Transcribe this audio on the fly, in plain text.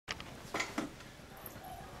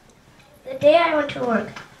day I went to work.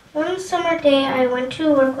 One summer day I went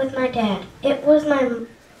to work with my dad. It was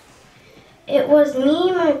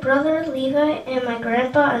me, my brother Levi, and my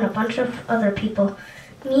grandpa, and a bunch of other people.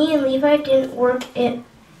 Me and Levi didn't work. It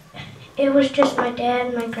was just my dad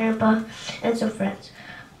and my grandpa and some friends.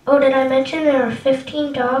 Oh, did I mention there are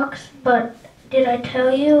 15 dogs? But did I tell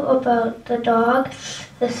you about the dog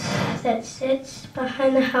that sits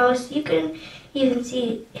behind the house? You can even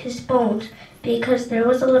see his bones because there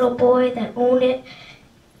was a little boy that owned the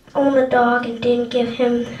dog and didn't give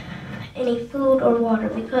him any food or water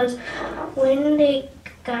because when they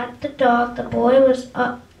got the dog, the boy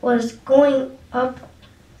was going up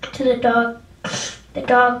to the dog. The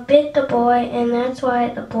dog bit the boy, and that's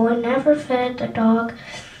why the boy never fed the dog.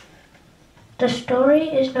 The story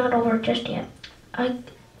is not over just yet. I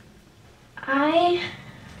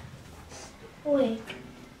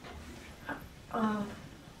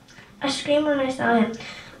screamed when I saw him.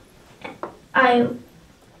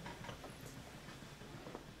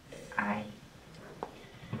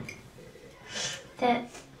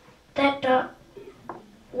 That dog.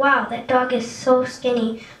 Wow, that dog is so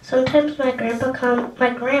skinny. Sometimes my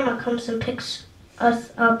grandma comes and picks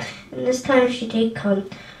us up, and this time she did come.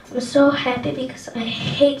 I'm so happy because I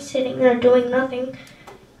hate sitting there doing nothing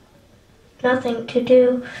to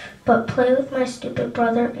do but play with my stupid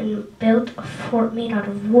brother and build a fort made out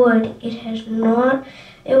of wood. It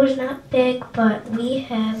was not big, but we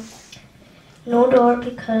have no door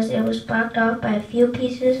because it was blocked off by a few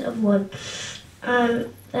pieces of wood.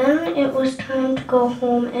 Then it was time to go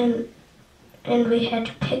home and we had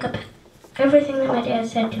to pick up everything that my dad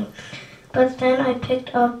said to. But then I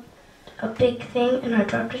picked up a big thing and I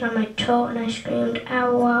dropped it on my toe and I screamed,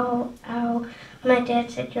 ow, ow, ow. My dad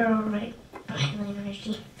said, you're all right. Bye, Lynn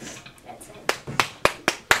Reggie.